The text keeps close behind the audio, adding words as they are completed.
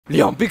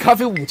2杯咖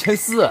啡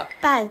5400。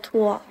拜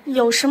托，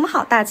有什么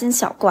好大惊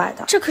小怪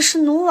的？这可是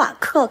努瓦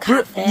克咖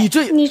啡。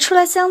不是你出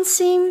来相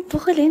亲，不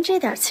会连这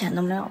点钱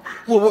都没有吧？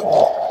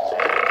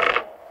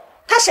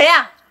他谁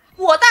呀？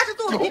我大着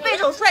肚子皮背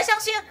着我出来相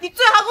亲，你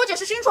最好给我解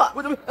释清楚。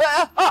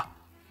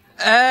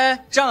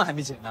账还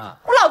没结呢。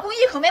我老公一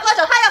口没喝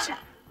找他要钱。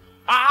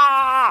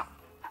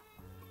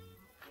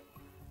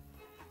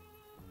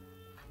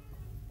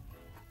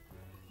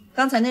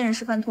刚才那人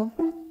是饭托。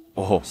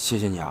哦，谢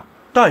谢你啊，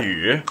大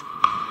宇，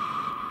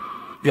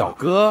表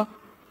哥。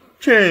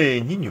这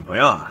你女朋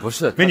友啊？不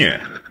是，美女，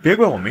别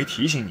怪我没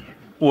提醒你，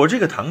我这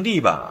个堂弟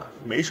吧，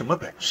没什么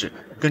本事，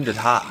跟着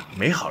他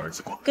没好日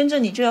子过。跟着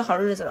你就有好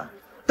日子了。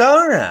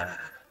当然，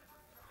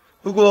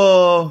不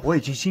过我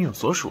已经心有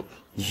所属了。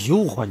你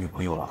又换女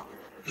朋友了？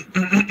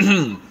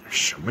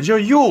什么叫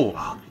又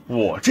啊？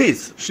我这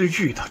次是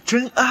遇到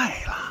真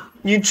爱了。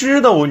你知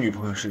道我女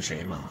朋友是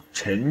谁吗？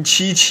陈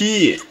七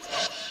七，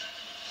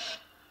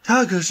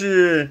她可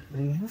是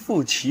名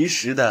副其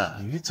实的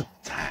女总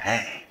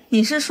裁。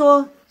你是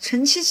说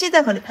陈七七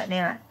在和你谈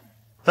恋爱？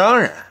当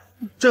然，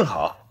正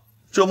好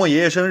周末爷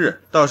爷生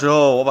日，到时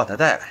候我把她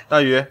带来。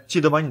大宇，记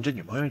得把你这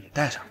女朋友也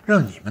带上，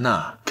让你们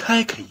呐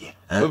开开眼。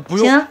不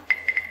用。行啊。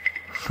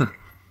哼，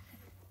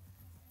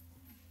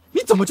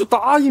你怎么就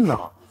答应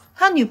了？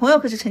他女朋友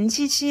可是陈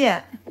七七，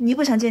你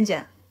不想见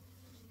见？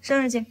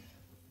生日见。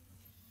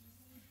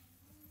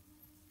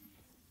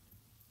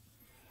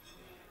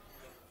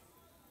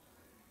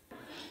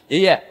爷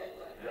爷。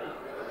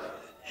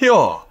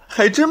哟，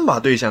还真把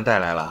对象带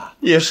来了。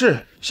也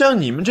是，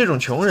像你们这种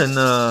穷人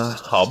呢，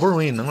好不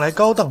容易能来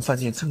高档饭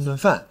店蹭顿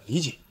饭，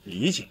理解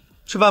理解。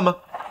吃饭吗？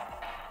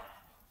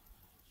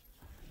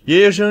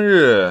爷爷生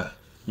日，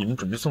你们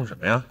准备送什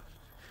么呀？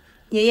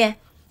爷爷，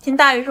听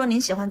大鱼说您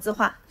喜欢字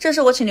画，这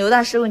是我请刘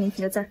大师为您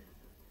题的字儿。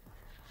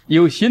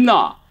有心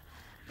呐！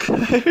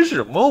开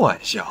什么玩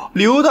笑？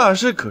刘大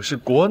师可是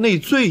国内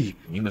最有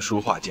名的书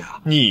画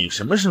家，你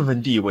什么身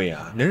份地位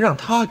啊，能让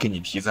他给你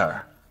题字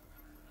儿？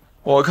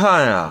我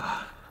看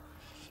啊，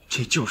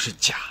这就是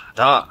假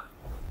的。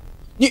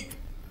你，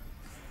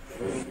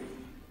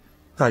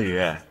大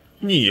宇，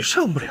你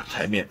上不了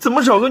台面，怎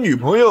么找个女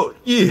朋友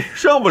也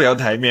上不了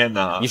台面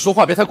呢？你说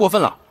话别太过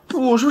分了。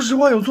我说实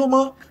话有错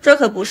吗？这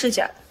可不是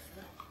假的。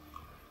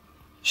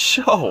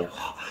笑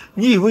话，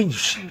你以为你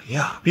谁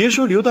呀？别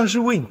说刘大师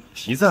为你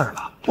题字儿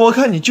了，我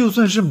看你就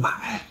算是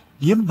买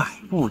也买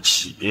不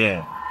起。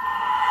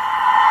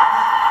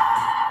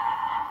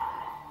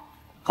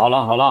好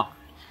了好了，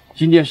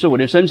今天是我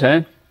的生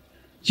辰，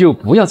就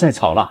不要再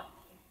吵了。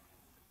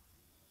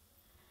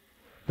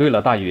对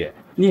了，大宇，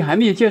你还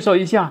没有介绍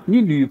一下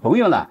你女朋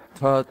友呢？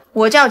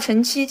我叫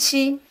陈七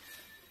七，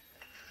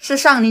是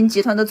上林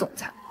集团的总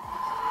裁。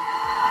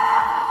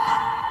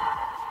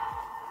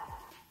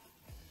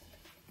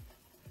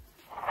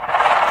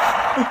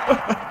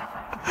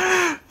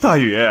大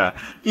宇，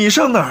你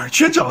上哪儿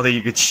去找的一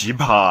个奇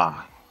葩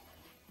啊？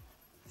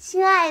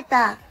亲爱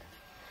的，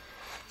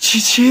七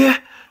七，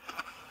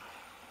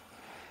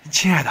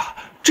亲爱的，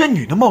这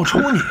女的冒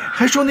充你，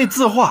还说那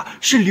字画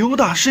是刘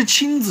大师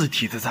亲自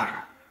题的字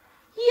儿。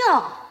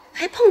哟，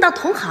还碰到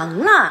同行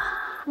了。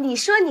你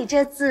说你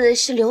这字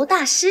是刘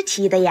大师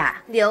题的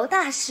呀？刘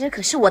大师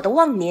可是我的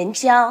忘年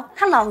交，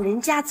他老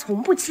人家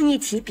从不轻易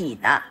提笔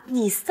的。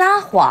你撒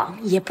谎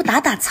也不打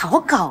打草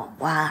稿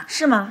啊？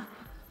是吗？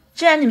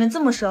既然你们这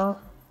么熟，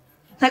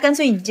那干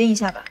脆引荐一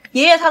下吧。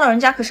爷爷他老人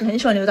家可是很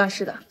喜欢刘大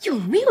师的。有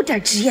没有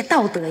点职业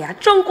道德呀？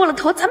撞过了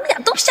头，咱们俩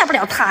都下不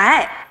了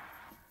台。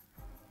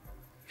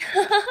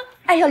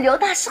哎呦，刘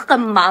大师很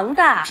忙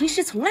的，平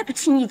时从来不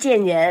轻易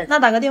见人。那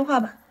打个电话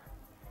吧。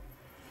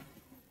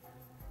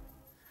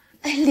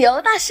哎，刘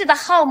大师的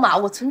号码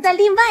我存在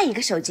另外一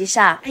个手机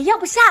上，哎，要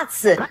不下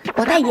次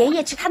我带爷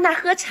爷去他那儿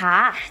喝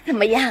茶，怎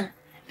么样？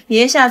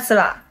别下次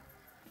了，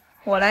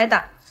我来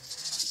打。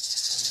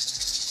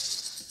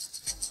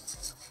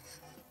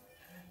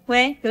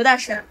喂，刘大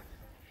师。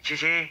七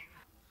七，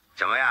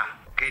怎么样？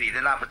给你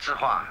的那幅字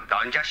画，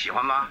老人家喜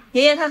欢吗？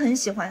爷爷他很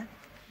喜欢，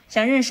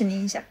想认识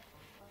您一下。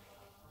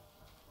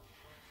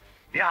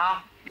你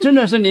好，真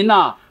的是您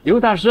呐，刘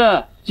大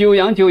师，久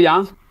仰久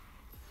仰。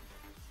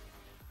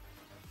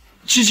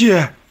七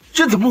七，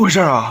这怎么回事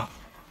啊？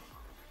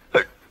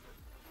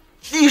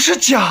你是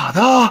假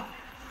的？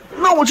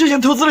那我之前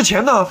投资的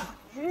钱呢？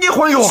你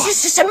还给我？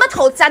是什么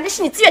投资啊？那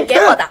是你自愿给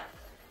我的。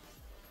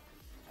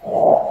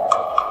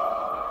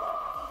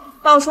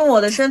冒充我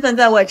的身份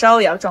在外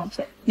招摇撞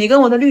骗，你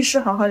跟我的律师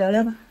好好聊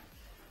聊吧。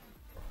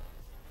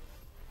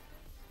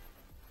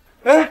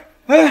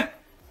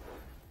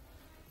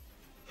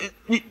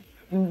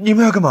你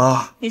们要干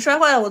嘛？你摔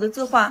坏了我的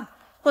字画，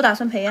我打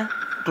算赔呀。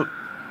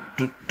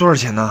多少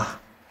钱呢？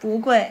不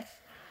贵，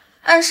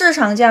按市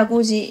场价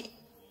估计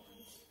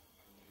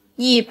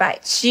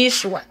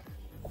170万。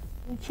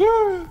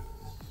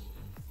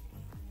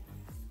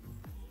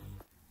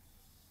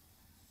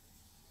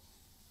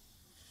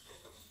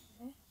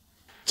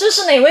这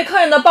是哪位客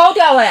人的包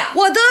掉了呀？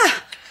我的，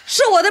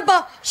是我的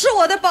包，是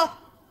我的包。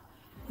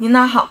你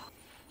拿好，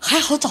还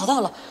好找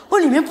到了，我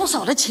里面不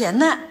少的钱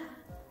呢。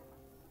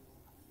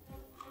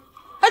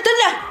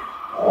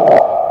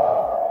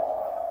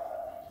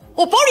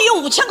我包里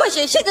有5000块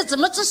钱，现在怎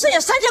么只剩下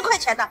3000块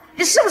钱呢？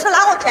你是不是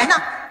拿我钱呢？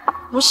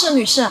不是，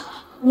女士，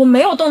我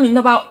没有动您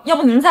的包，要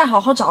不您再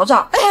好好找找。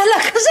哎呀，那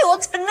可是我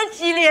存了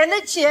几年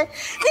的钱，你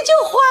就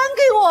还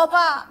给我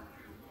吧。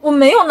我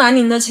没有拿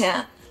您的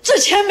钱，这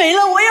钱没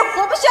了，我也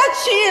活不下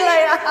去了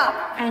呀。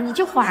哎，你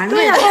就还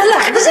对呀，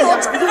那可是我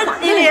存了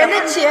几年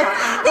的钱，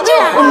你就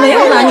我没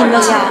有拿您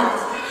的钱。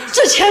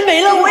这钱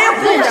没了，我也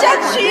活不下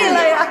去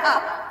了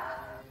呀。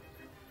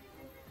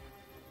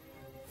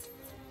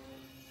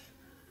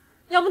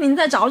要不您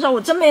再找找，我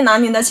真没拿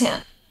您的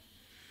钱。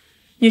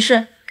女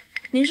士，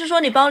您是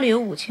说你包里有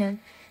5000，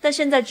但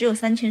现在只有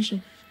3000是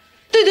吗？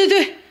对对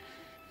对，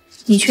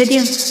你确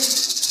定？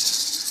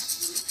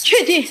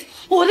确定。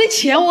我的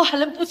钱我还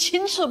能不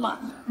清楚吗？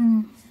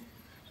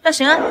那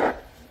行啊。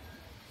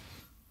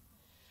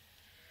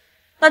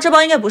那这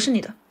包应该不是你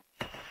的，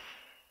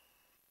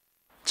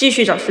继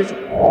续找失主。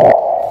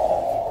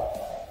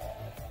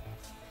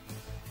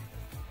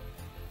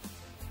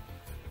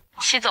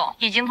戚总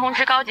已经通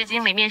知高级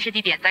经理，面试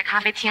地点在咖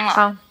啡厅了。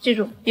好，记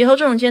住，以后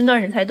这种尖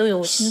端人才都由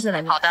我亲自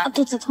来面。好的。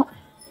肚子痛。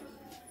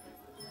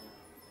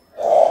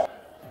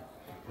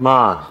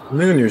妈，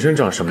那个女生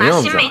长什么样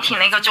子？新媒体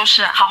那个就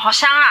是好好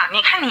香啊！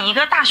你看你一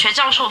个大学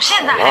教授，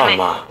现在还没。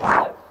妈。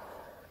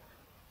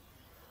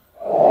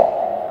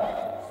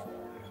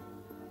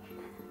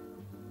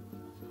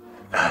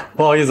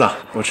不好意思啊，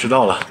我迟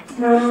到了。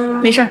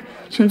没事，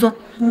请坐。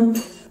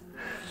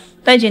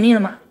带简历了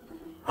吗？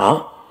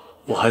啊，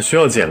我还需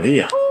要简历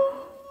啊。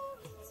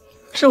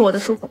是我的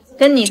疏忽，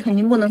跟你肯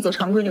定不能走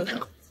常规流程。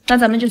那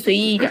咱们就随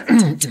意一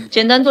点，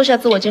简单做下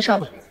自我介绍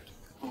吧。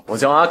我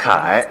叫阿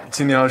凯，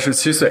今年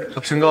27岁，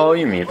身高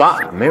1.8米，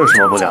没有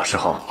什么不良嗜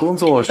好，工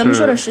作是……咱们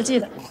说点实际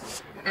的。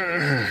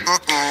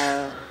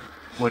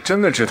我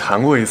真的只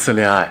谈过一次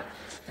恋爱。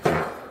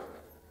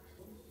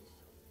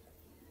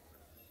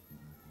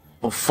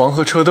我房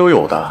和车都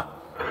有的。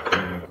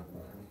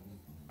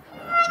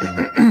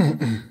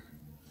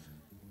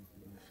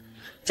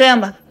这样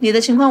吧，你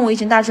的情况我已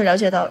经大致了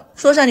解到了，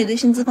说下你对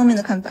薪资方面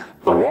的看法。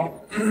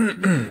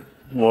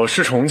我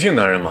是重庆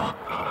男人嘛，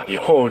以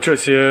后这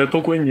些都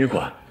归你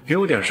管，给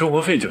我点生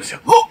活费就行。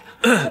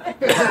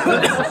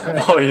不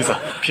好意思，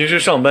平时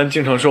上班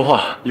经常说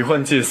话，一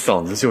换季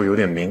嗓子就有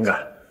点敏感。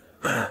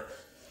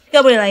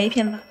要不也来一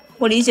片吧？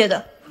我理解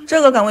的，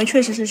这个岗位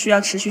确实是需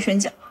要持续宣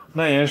讲。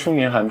蔓延舒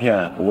眠含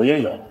片我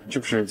也有，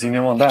就是今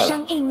天忘带了。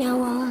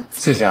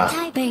谢谢啊。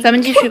咱们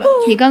继续吧，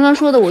你刚刚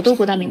说的我都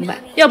不大明白，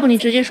要不你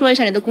直接说一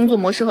下你的工作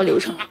模式和流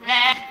程。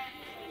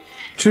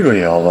这个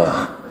也要问？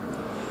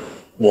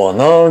我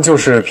呢，就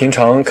是平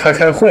常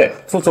开会，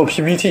做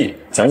PPT，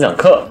 讲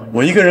课。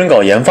我一个人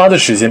搞研发的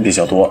时间比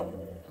较多。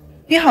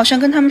你好像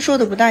跟他们说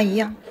的不大一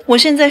样，我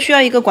现在需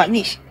要一个管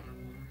理型。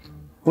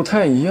不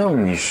太一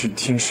样，你是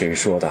听谁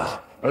说的？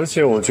而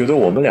且我觉得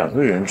我们2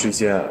个人之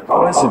间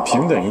关系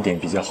平等一点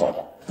比较好，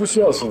不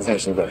需要现在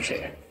谁管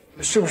谁。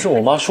是不是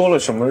我妈说了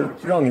什么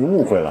让你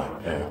误会了？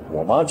哎，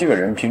我妈这个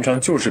人平常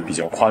就是比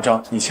较夸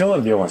张，你千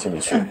万别往心里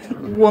去。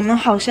我们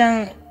好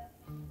像……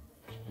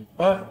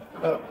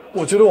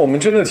我觉得我们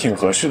真的挺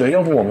合适的，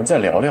要不我们再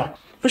聊聊？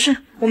不是，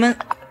我们……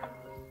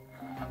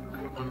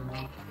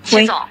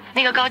齐总，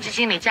那个高级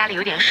经理家里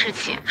有点事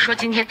情，说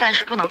今天暂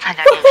时不能参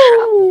加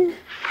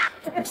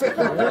面试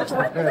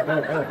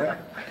了。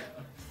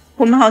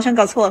我们好像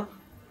搞错了。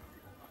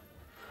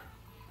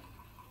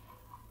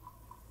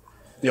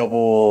要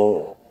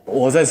不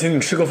我再请你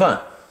吃个饭，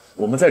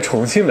我们再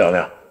重新聊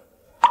聊。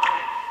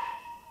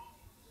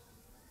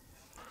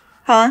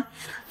好啊。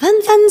分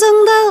分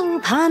鐘都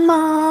盼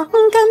望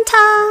跟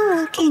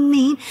他見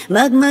面，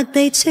默默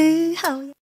地處候。